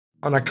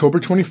On October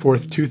 24,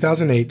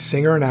 2008,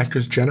 singer and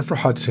actress Jennifer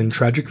Hudson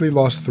tragically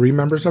lost 3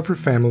 members of her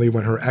family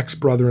when her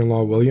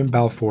ex-brother-in-law William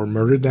Balfour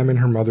murdered them in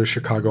her mother's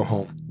Chicago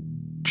home.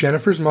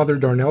 Jennifer's mother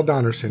Darnell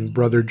Donerson,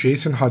 brother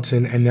Jason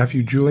Hudson, and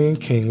nephew Julian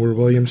King were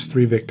William's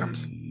 3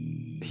 victims.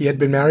 He had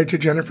been married to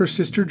Jennifer's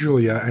sister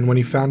Julia, and when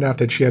he found out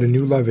that she had a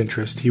new love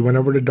interest, he went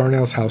over to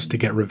Darnell's house to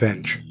get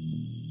revenge.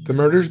 The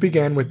murders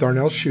began with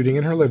Darnell's shooting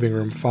in her living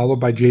room, followed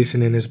by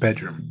Jason in his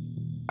bedroom.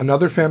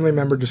 Another family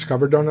member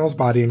discovered Darnell's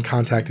body and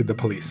contacted the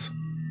police.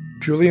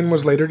 Julian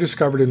was later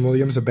discovered in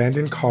William's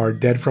abandoned car,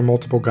 dead from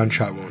multiple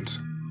gunshot wounds.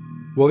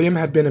 William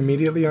had been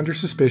immediately under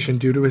suspicion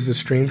due to his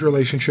estranged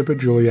relationship with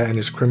Julia and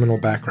his criminal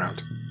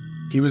background.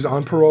 He was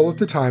on parole at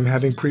the time,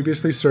 having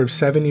previously served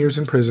 7 years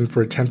in prison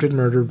for attempted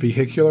murder,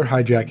 vehicular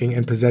hijacking,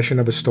 and possession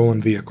of a stolen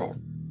vehicle.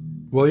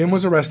 William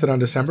was arrested on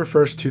December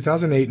 1,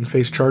 2008 and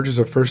faced charges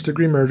of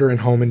first-degree murder and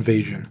home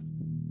invasion.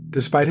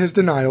 Despite his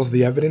denials,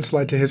 the evidence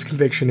led to his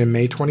conviction in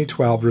May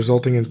 2012,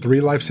 resulting in 3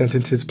 life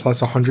sentences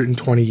plus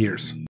 120 years.